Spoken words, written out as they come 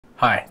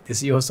Hi, this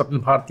is your host Sapna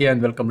Bhartia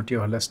and welcome to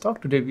your Let's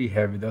Talk. Today we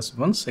have with us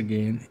once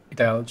again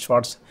Itiel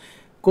Shwartz,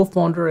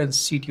 co-founder and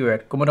CTO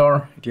at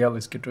Komodor. Itiel,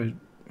 it's good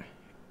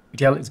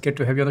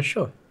to have you on the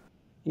show.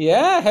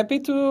 Yeah, happy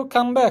to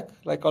come back.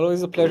 Like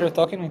always, a pleasure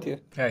talking with you.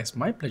 Yeah, it's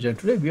my pleasure.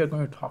 Today we are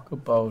going to talk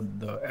about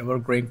the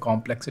ever-growing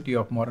complexity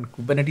of modern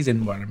Kubernetes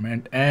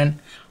environment and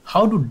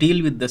how to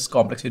deal with this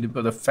complexity,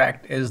 because the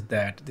fact is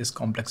that this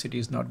complexity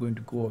is not going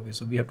to go away.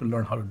 So we have to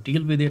learn how to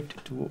deal with it,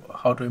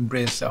 how to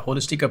embrace a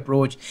holistic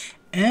approach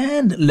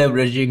and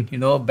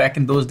leveraging, back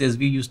in those days,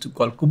 we used to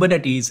call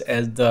Kubernetes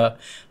as the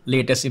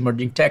latest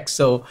emerging tech.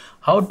 So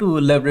how to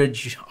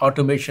leverage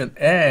automation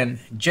and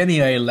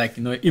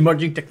GenAI,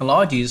 emerging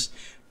technologies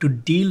to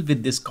deal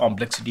with this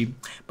complexity.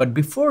 But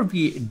before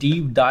we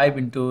deep dive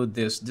into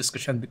this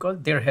discussion, because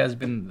there has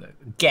been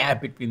a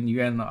gap between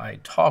you and I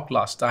talked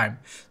last time,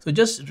 so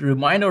just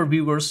remind our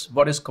viewers,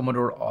 what is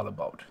Komodor all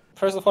about?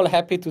 First of all,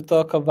 happy to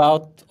talk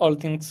about all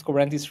things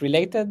Kubernetes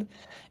related.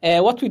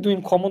 What we do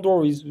in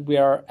Komodor is we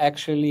are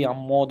actually a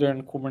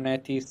modern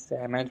Kubernetes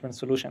management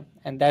solution.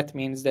 And that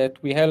means that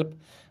we help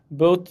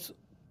both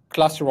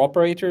cluster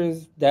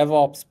operators,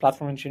 DevOps,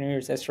 platform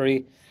engineers,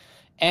 SRE,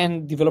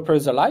 and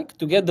developers alike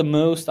to get the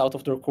most out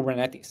of their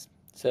Kubernetes.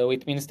 So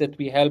it means that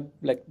we help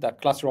the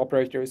cluster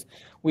operators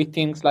with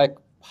things like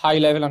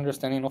high-level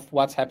understanding of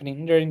what's happening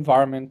in their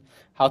environment,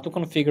 how to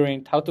configure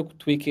it, how to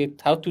tweak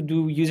it, how to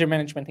do user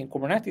management in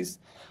Kubernetes,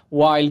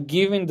 while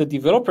giving the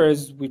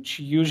developers, which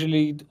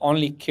usually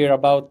only care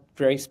about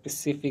very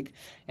specific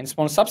and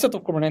small subset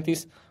of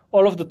Kubernetes,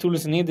 all of the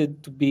tools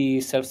needed to be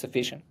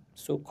self-sufficient.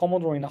 So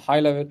Komodor in a high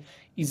level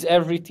is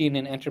everything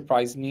an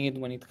enterprise need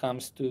when it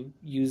comes to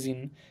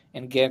using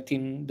and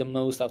getting the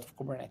most out of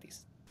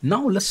Kubernetes.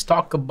 Now let's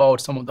talk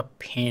about some of the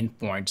pain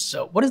points.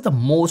 So what is the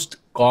most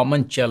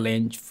common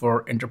challenge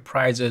for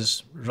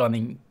enterprises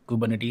running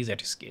Kubernetes at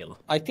scale?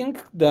 I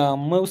think the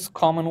most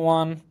common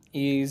one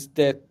is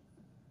that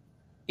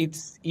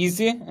it's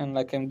easy, and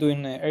I'm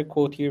doing an air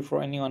quote here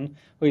for anyone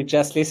who is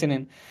just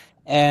listening,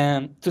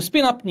 to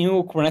spin up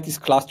new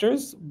Kubernetes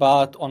clusters,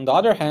 but on the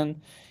other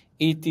hand,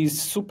 it is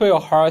super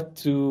hard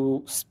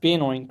to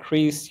spin or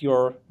increase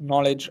your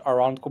knowledge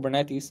around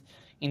Kubernetes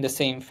in the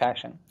same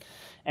fashion.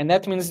 And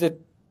that means that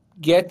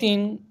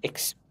getting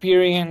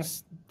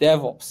experienced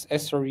DevOps,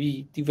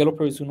 SRE,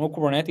 developers who know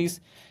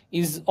Kubernetes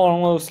is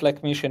almost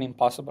like mission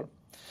impossible.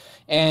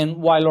 And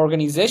while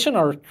organizations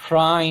are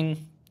trying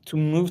to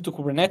move to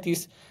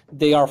Kubernetes,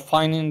 they are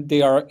finding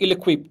they are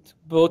ill-equipped,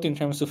 both in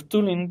terms of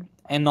tooling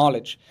and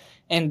knowledge.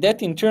 And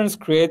that in turn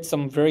creates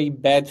some very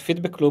bad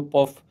feedback loop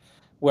of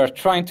we're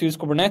trying to use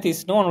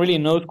Kubernetes, no one really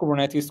knows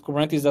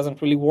Kubernetes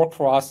doesn't really work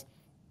for us,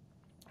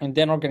 and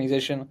then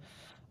organizations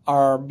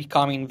are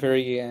becoming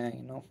very,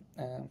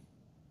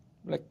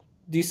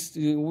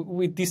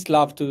 with this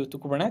love to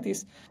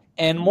Kubernetes.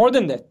 And more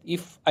than that,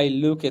 if I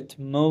look at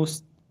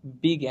most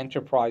big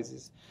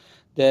enterprises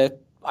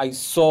that I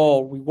saw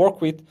we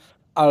work with,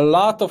 a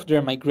lot of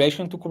their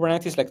migration to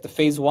Kubernetes, like the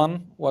phase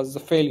one, was a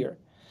failure.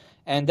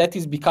 And that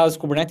is because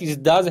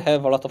Kubernetes does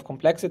have a lot of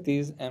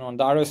complexities, and on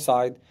the other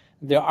side,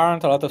 there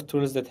aren't a lot of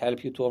tools that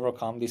help you to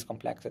overcome this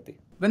complexity.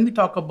 When we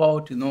talk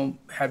about,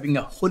 having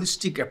a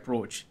holistic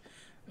approach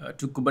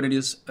to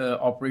Kubernetes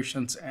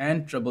operations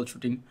and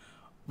troubleshooting,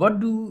 what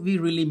do we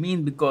really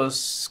mean?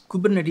 Because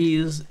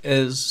Kubernetes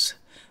is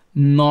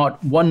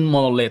not one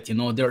monolith,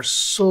 there are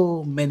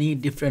so many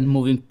different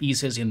moving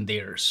pieces in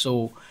there.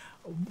 So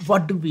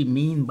what do we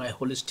mean by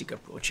holistic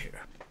approach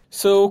here?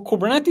 So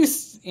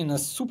Kubernetes in a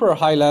super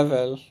high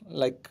level,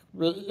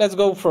 let's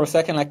go for a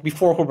second,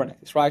 before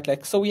Kubernetes,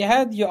 right? So we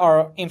had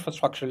our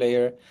infrastructure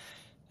layer.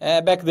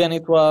 Back then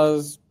it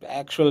was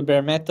actual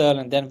bare metal,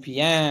 and then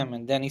VM,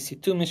 and then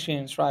EC2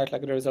 machines, right?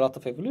 There was a lot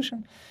of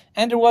evolution.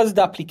 And there was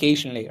the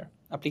application layer.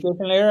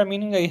 Application layer,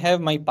 meaning I have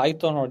my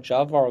Python or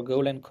Java or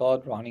Golang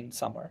code running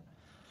somewhere.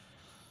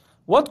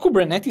 What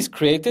Kubernetes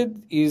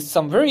created is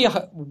some very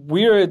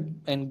weird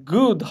and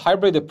good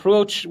hybrid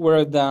approach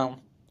where the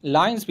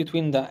lines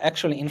between the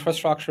actual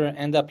infrastructure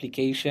and the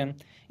application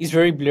is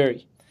very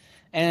blurry.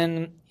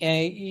 And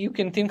you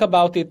can think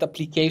about it,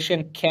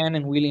 application can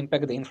and will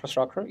impact the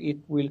infrastructure. It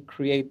will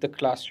create the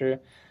cluster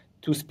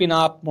to spin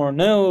up more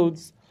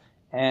nodes,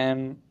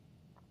 and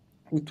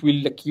it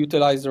will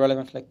utilize the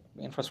relevant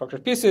infrastructure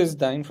pieces,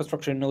 the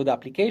infrastructure node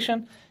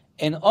application.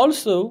 And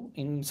also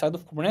inside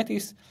of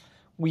Kubernetes,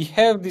 we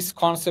have this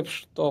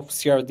concept of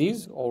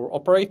CRDs or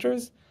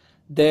operators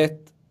that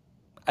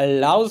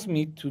allows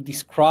me to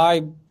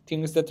describe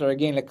things that are,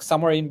 again,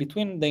 somewhere in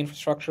between the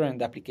infrastructure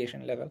and the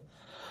application level.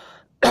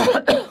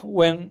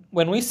 When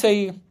we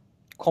say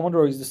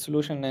Komodor is the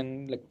solution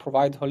and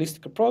provide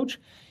holistic approach,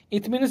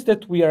 it means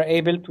that we are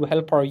able to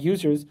help our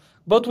users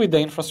both with the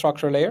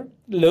infrastructure layer,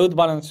 load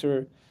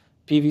balancer,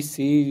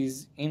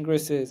 PVCs,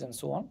 ingresses, and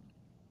so on.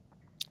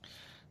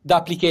 The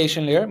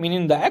application layer,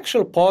 meaning the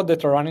actual pod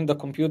that are running the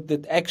compute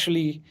that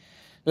actually,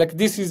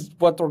 this is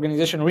what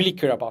organizations really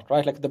care about,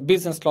 right? The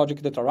business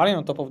logic that are running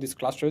on top of these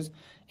clusters.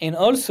 And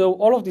also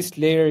all of this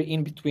layer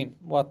in between,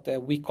 what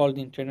we called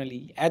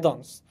internally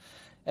add-ons.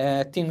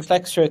 things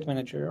like Threat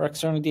Manager or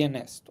external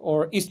DNS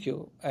or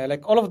Istio.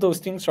 Like all of those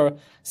things are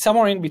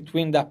somewhere in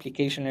between the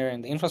application layer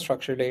and the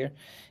infrastructure layer.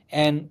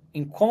 And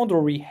in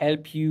Komodor, we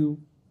help you,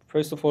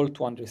 first of all,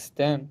 to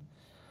understand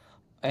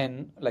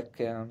and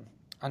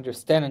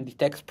understand and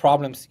detect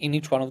problems in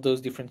each one of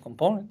those different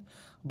components.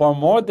 But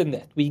more than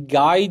that, we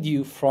guide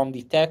you from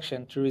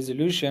detection to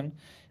resolution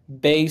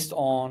based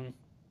on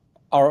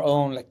our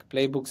own like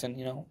playbooks. And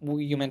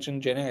you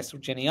mentioned GenAI or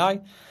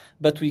GenAI,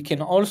 but we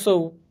can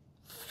also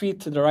fit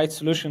the right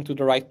solution to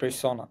the right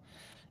persona.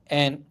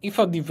 And if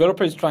a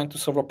developer is trying to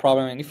solve a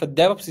problem, and if a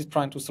DevOps is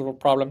trying to solve a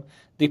problem,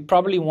 they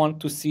probably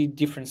want to see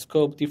different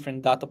scope,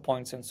 different data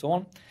points, and so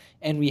on.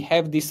 And we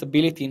have this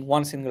ability in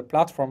one single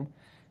platform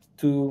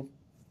to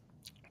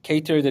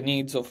cater the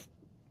needs of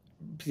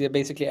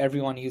basically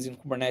everyone using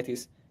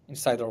Kubernetes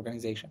inside the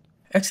organization.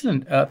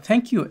 Excellent.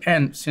 Thank you.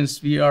 And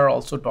since we are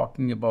also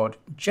talking about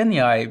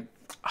GenAI,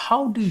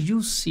 how do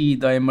you see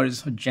the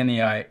emergence of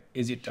GenAI?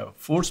 Is it a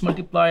force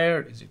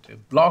multiplier? Is it a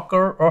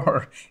blocker?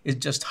 Or is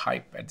it just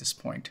hype at this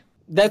point?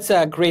 That's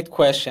a great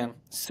question.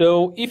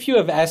 So if you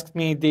have asked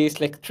me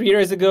this like 3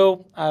 years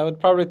ago, I would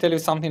probably tell you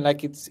something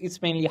like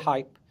it's mainly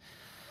hype.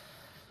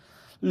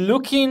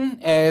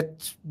 Looking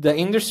at the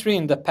industry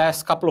in the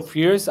past couple of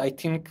years, I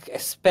think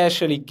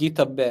especially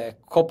GitHub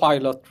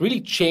Copilot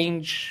really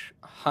changed,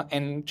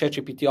 and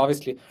ChatGPT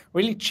obviously,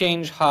 really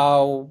changed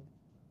how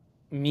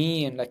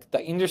me and like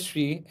the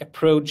industry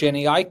approach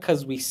GenAI,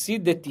 because we see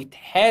that it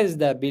has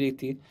the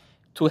ability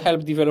to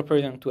help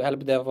developers and to help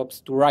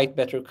DevOps to write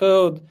better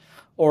code,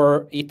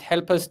 or it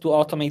helps us to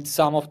automate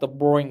some of the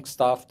boring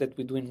stuff that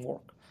we do in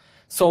work.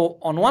 So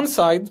on one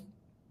side,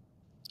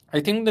 I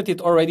think that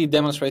it already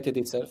demonstrated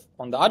itself.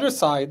 On the other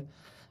side,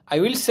 I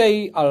will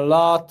say a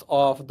lot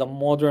of the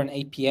modern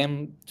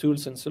APM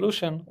tools and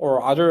solution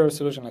or other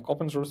solution like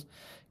open source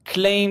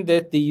claim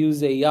that they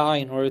use AI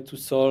in order to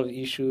solve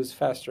issues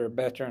faster,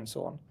 better, and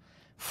so on.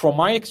 From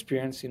my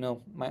experience,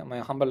 my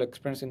humble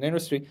experience in the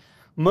industry,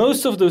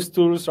 most of those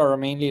tools are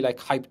mainly like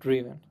hype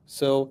driven.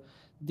 So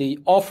they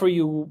offer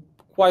you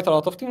quite a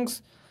lot of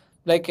things,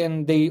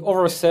 and they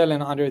oversell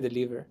and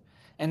underdeliver.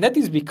 And that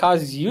is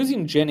because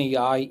using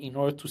GenAI in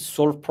order to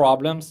solve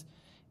problems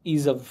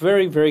is a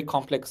very, very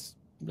complex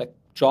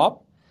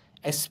job,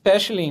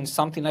 especially in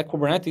something like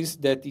Kubernetes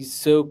that is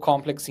so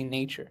complex in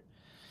nature.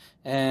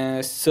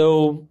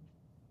 So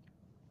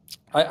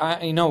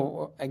I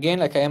know,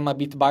 again, I am a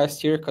bit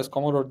biased here because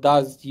Komodor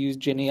does use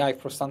GenAI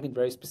for something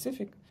very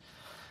specific.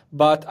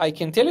 But I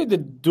can tell you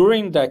that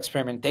during the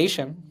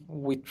experimentation,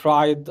 we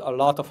tried a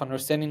lot of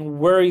understanding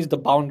where is the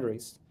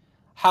boundaries.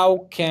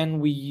 How can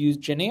we use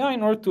GenAI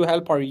in order to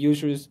help our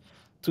users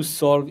to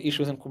solve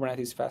issues in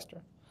Kubernetes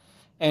faster?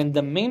 And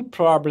the main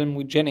problem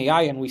with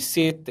GenAI, and we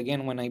see it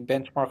again when I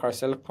benchmark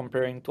ourselves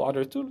comparing to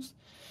other tools,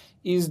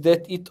 is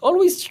that it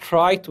always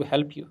tries to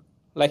help you.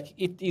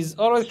 It is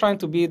always trying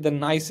to be the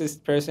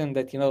nicest person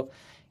that,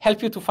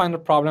 help you to find a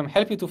problem,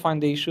 help you to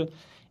find the issue.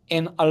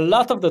 And a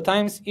lot of the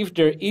times, if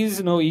there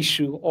is no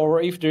issue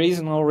or if there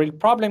is no real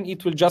problem,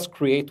 it will just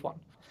create one.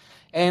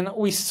 And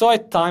we saw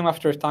it time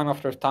after time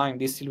after time,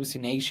 these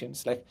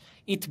hallucinations.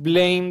 It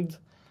blamed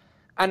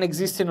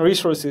unexisting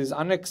resources,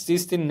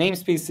 unexisting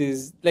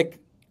namespaces,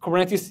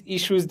 Kubernetes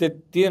issues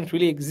that didn't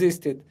really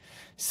existed.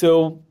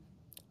 So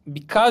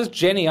because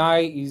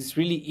GenAI is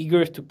really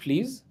eager to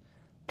please,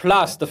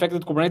 plus the fact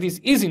that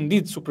Kubernetes is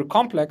indeed super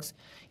complex,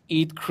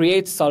 it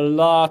creates a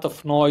lot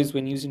of noise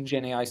when using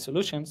GenAI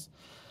solutions.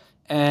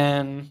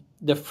 And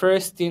the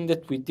first thing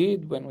that we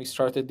did when we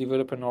started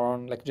developing our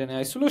own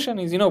GenAI solution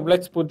is,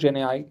 let's put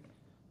GenAI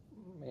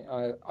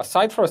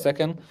aside for a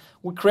second.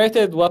 We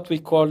created what we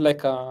call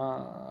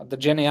the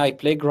GenAI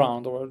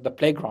playground or the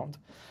playground,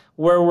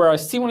 where we're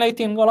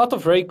simulating a lot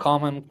of very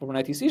common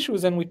Kubernetes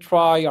issues, and we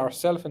try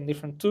ourselves and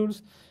different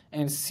tools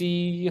and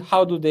see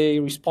how do they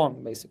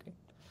respond, basically.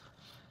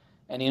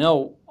 And,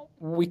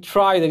 we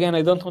tried, again,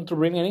 I don't want to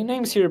bring any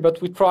names here, but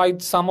we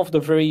tried some of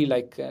the very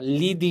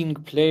leading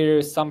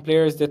players, some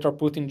players that are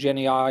putting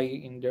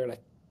GenAI in their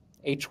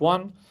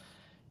H1.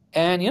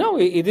 And,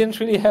 it didn't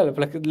really help.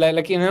 In the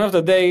end of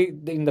the day,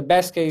 in the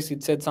best case,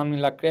 it said something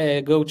like,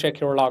 hey, go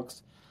check your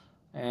logs.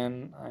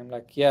 And I'm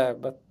like, yeah,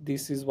 but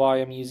this is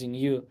why I'm using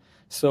you.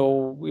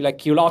 So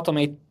you'll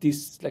automate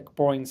this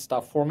boring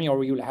stuff for me,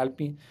 or you'll help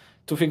me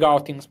to figure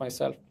out things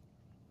myself.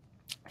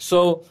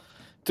 So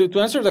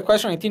to answer the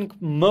question, I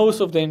think most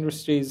of the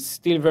industry is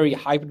still very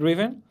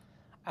hype-driven.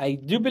 I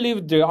do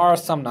believe there are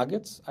some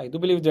nuggets. I do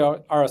believe there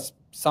are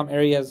some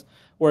areas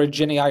where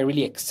GenAI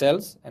really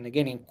excels. And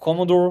again, in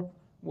Komodor,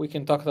 we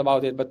can talk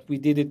about it, but we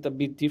did it a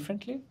bit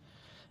differently.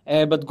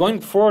 But going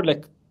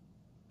forward,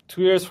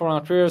 2 years from now,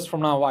 3 years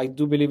from now, I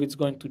do believe it's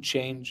going to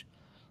change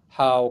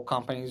how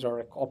companies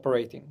are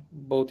operating,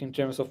 both in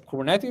terms of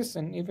Kubernetes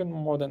and even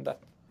more than that.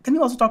 Can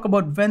you also talk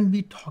about when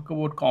we talk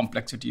about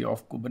complexity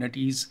of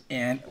Kubernetes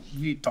and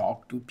we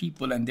talk to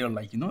people and they're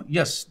like,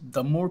 yes,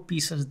 the more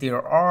pieces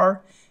there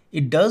are,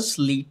 it does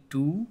lead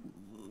to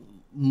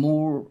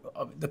more,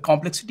 the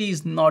complexity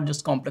is not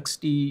just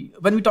complexity.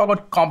 When we talk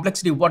about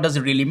complexity, what does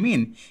it really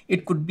mean?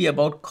 It could be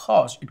about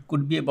cost, it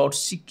could be about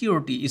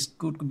security, it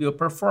could be a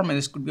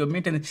performance, it could be a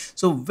maintenance.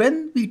 So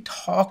when we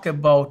talk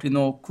about,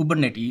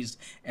 Kubernetes,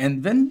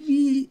 and when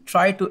we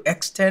try to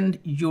extend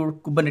your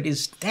Kubernetes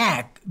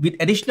stack with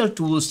additional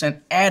tools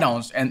and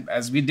add-ons, and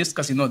as we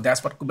discussed,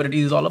 that's what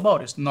Kubernetes is all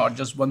about. It's not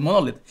just one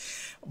monolith.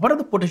 What are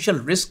the potential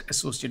risks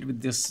associated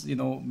with this,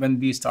 when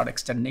we start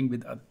extending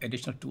with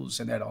additional tools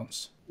and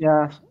add-ons?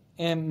 Yeah,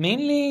 and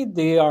mainly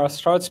they are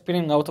start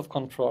spinning out of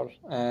control.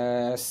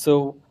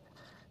 So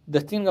the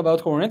thing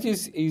about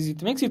Kubernetes is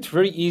it makes it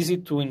very easy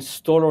to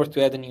install or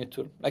to add a new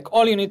tool. Like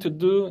all you need to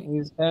do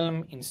is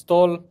Helm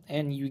install,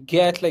 and you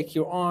get like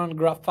your own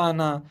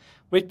Grafana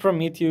with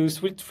Prometheus,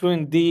 with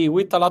Fluentd,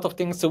 with a lot of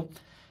things. So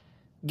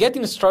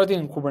getting started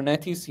in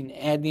Kubernetes in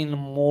adding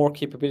more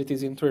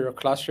capabilities into your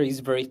cluster is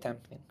very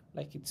tempting.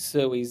 Like it's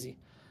so easy.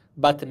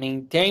 But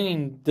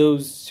maintaining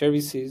those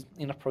services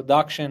in a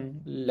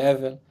production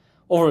level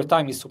over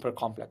time is super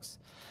complex.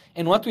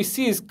 And what we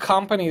see is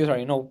companies are,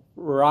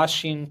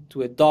 rushing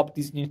to adopt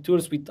these new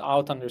tools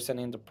without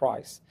understanding the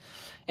price.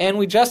 And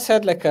we just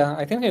had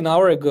I think an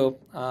hour ago,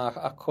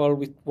 a call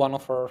with one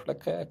of our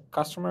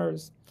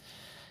customers,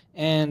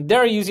 and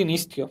they're using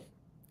Istio.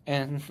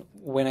 And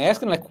when I ask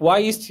them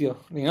why Istio,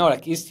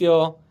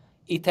 Istio,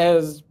 it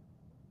has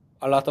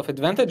a lot of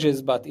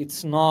advantages, but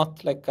it's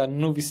not like a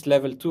novice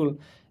level tool.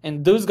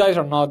 And those guys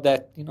are not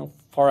that,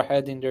 far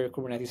ahead in their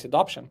Kubernetes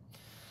adoption.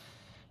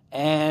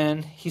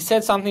 And he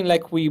said something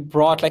like, we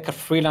brought a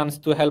freelance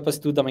to help us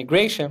do the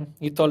migration.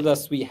 He told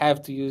us we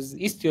have to use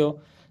Istio.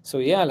 So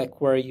yeah,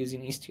 we're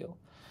using Istio.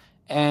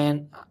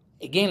 And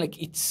again,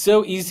 it's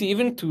so easy,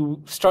 even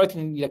to start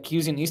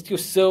using Istio,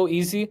 so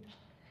easy,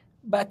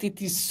 but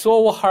it is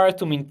so hard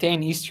to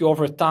maintain Istio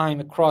over time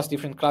across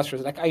different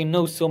clusters. I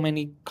know so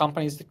many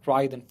companies that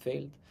tried and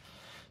failed.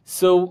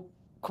 So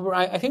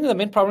I think the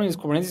main problem is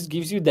Kubernetes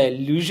gives you the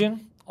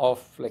illusion of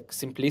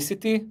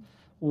simplicity,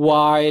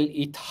 while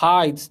it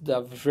hides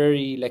the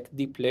very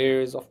deep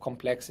layers of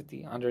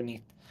complexity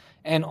underneath.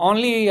 And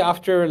only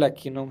after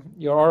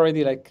you're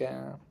already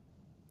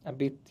a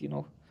bit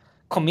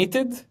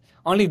committed,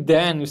 only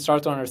then you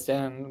start to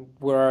understand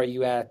where are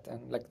you at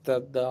and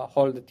the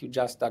hole that you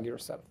just dug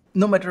yourself.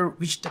 No matter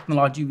which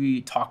technology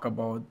we talk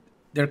about,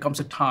 there comes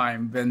a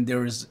time when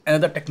there is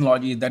another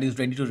technology that is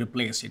ready to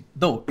replace it,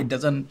 though it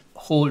doesn't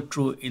hold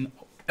true in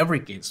every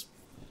case.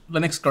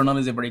 Linux kernel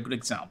is a very good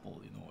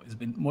example. It's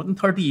been more than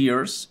 30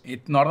 years.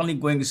 It's not only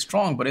going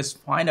strong, but it's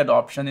fine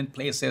adoption in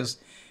places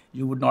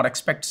you would not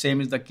expect. Same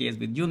is the case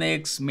with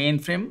Unix,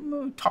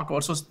 mainframe, talk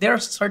about. So there are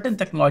certain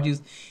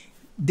technologies,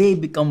 they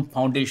become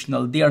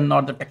foundational. They are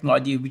not the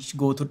technology which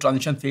go through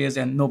transition phase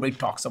and nobody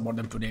talks about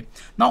them today.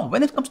 Now,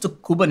 when it comes to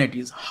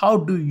Kubernetes, how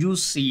do you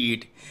see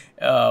it?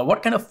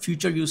 What kind of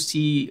future you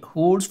see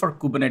holds for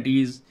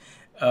Kubernetes?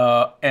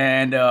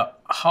 And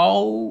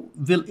how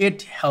will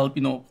it help?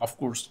 Of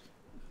course,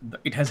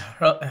 it has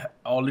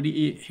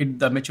already hit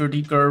the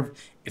maturity curve.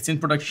 It's in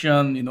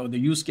production. The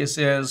use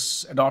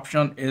cases,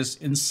 adoption is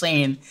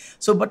insane.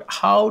 So, but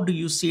how do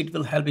you see it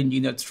will help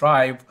engineers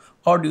thrive?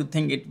 Or do you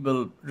think it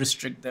will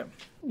restrict them?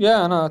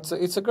 Yeah, no,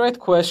 it's a great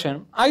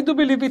question. I do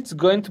believe it's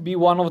going to be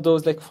one of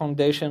those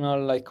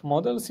foundational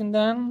models in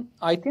them.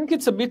 I think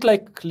it's a bit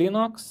like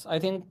Linux. I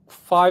think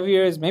 5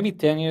 years, maybe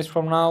 10 years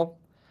from now,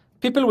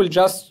 people will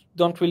just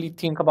don't really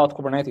think about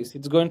Kubernetes.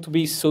 It's going to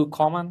be so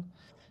common.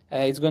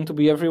 It's going to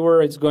be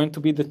everywhere. It's going to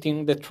be the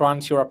thing that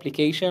runs your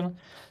application.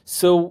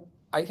 So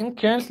I think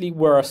currently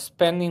we're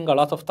spending a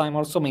lot of time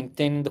also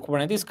maintaining the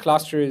Kubernetes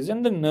clusters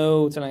and the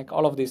nodes and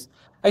all of this.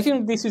 I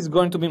think this is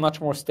going to be much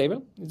more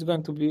stable. It's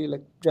going to be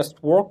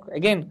just work.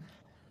 Again,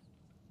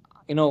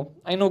 I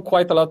know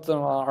quite a lot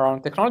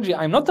around technology.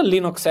 I'm not a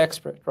Linux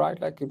expert, right?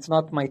 It's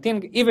not my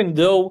thing, even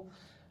though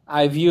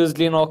I've used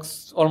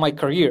Linux all my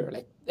career,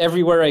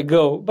 everywhere I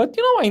go. But,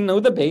 I know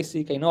the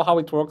basic. I know how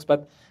it works,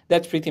 but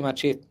that's pretty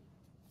much it.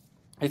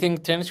 I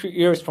think 10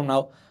 years from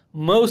now,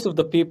 most of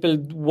the people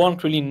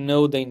won't really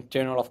know the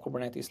internal of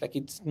Kubernetes.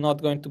 It's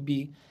not going to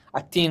be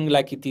a thing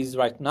like it is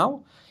right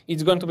now.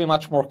 It's going to be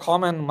much more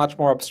common, much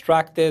more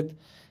abstracted.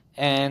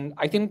 And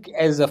I think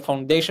as a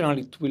foundational,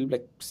 it will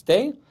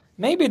stay.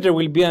 Maybe there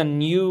will be a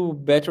new,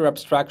 better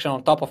abstraction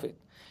on top of it.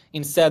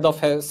 Instead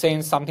of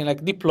saying something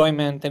like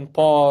deployment and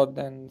pod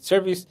and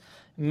service,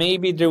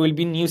 maybe there will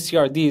be new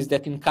CRDs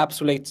that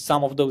encapsulate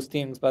some of those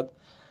things. But,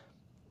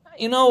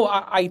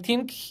 I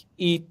think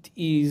it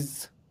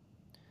is,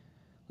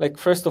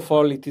 first of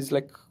all, it is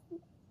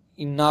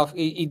enough.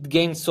 It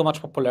gains so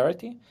much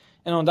popularity.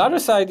 And on the other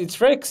side, it's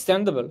very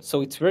extendable.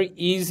 So it's very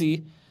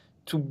easy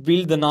to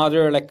build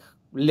another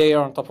layer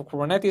on top of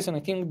Kubernetes. And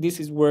I think this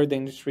is where the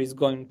industry is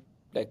going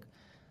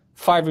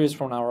 5 years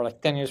from now or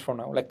 10 years from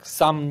now,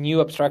 some new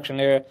abstraction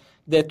layer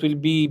that will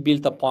be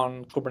built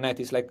upon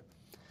Kubernetes.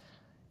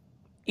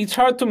 It's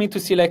hard to me to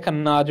see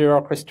another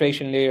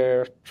orchestration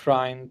layer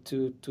trying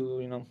to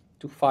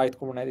fight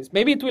Kubernetes.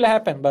 Maybe it will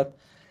happen, but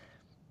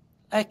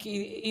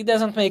it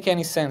doesn't make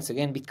any sense.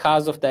 Again,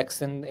 because of the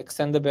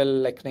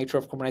extendable nature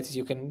of Kubernetes,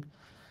 you can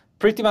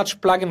pretty much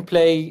plug and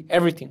play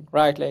everything,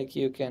 right? Like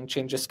you can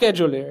change the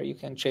scheduler, you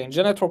can change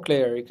the network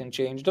layer, you can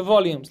change the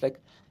volumes, like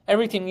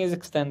everything is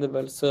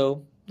extendable.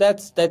 So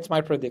that's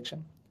my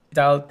prediction.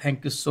 Itiel,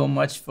 thank you so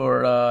much for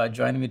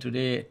joining me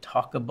today.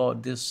 Talk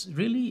about this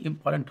really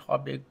important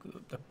topic,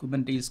 the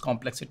Kubernetes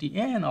complexity,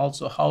 and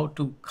also how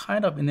to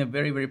kind of in a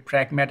very, very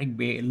pragmatic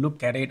way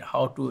look at it,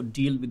 how to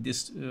deal with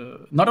this,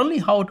 not only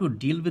how to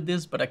deal with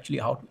this, but actually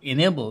how to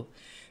enable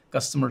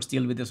customers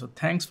deal with this. So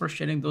thanks for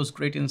sharing those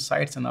great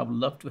insights, and I would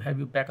love to have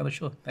you back on the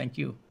show. Thank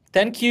you.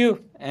 Thank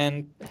you,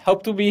 and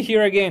hope to be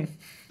here again.